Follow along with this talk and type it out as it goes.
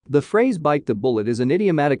The phrase "bite the bullet" is an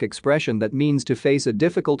idiomatic expression that means to face a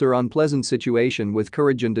difficult or unpleasant situation with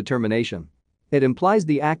courage and determination. It implies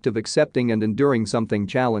the act of accepting and enduring something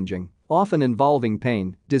challenging, often involving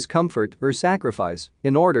pain, discomfort, or sacrifice,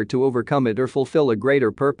 in order to overcome it or fulfill a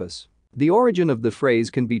greater purpose. The origin of the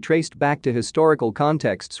phrase can be traced back to historical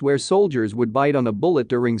contexts where soldiers would bite on a bullet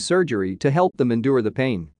during surgery to help them endure the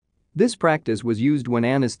pain. This practice was used when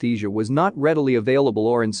anesthesia was not readily available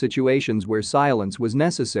or in situations where silence was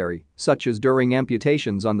necessary, such as during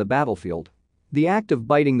amputations on the battlefield. The act of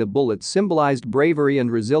biting the bullet symbolized bravery and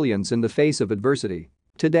resilience in the face of adversity.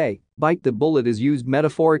 Today, bite the bullet is used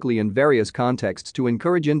metaphorically in various contexts to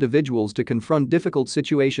encourage individuals to confront difficult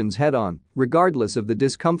situations head-on, regardless of the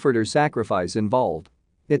discomfort or sacrifice involved.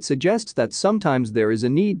 It suggests that sometimes there is a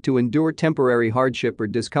need to endure temporary hardship or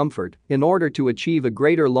discomfort in order to achieve a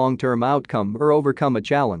greater long-term outcome or overcome a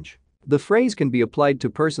challenge. The phrase can be applied to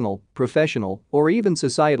personal, professional, or even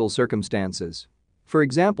societal circumstances. For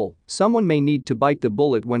example, someone may need to bite the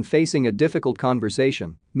bullet when facing a difficult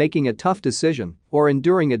conversation, making a tough decision, or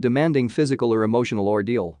enduring a demanding physical or emotional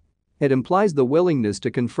ordeal. It implies the willingness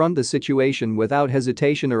to confront the situation without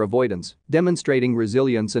hesitation or avoidance, demonstrating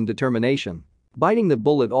resilience and determination. Biting the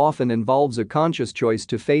bullet often involves a conscious choice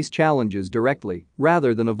to face challenges directly,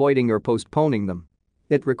 rather than avoiding or postponing them.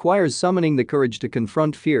 It requires summoning the courage to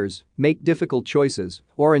confront fears, make difficult choices,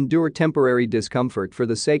 or endure temporary discomfort for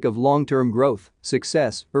the sake of long-term growth,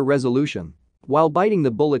 success, or resolution. While biting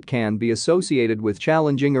the bullet can be associated with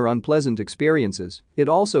challenging or unpleasant experiences, it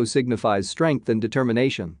also signifies strength and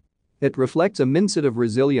determination. It reflects a mindset of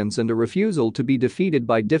resilience and a refusal to be defeated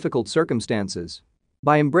by difficult circumstances.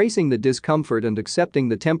 By embracing the discomfort and accepting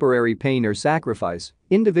the temporary pain or sacrifice,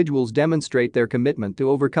 individuals demonstrate their commitment to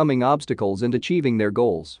overcoming obstacles and achieving their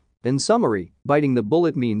goals. In summary, biting the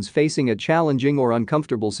bullet means facing a challenging or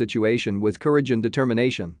uncomfortable situation with courage and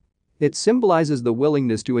determination. It symbolizes the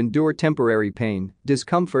willingness to endure temporary pain,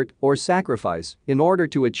 discomfort, or sacrifice in order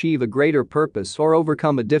to achieve a greater purpose or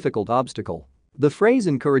overcome a difficult obstacle. The phrase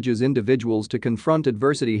encourages individuals to confront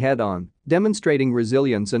adversity head-on, demonstrating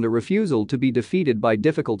resilience and a refusal to be defeated by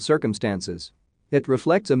difficult circumstances. It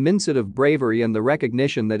reflects a mindset of bravery and the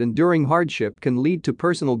recognition that enduring hardship can lead to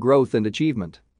personal growth and achievement.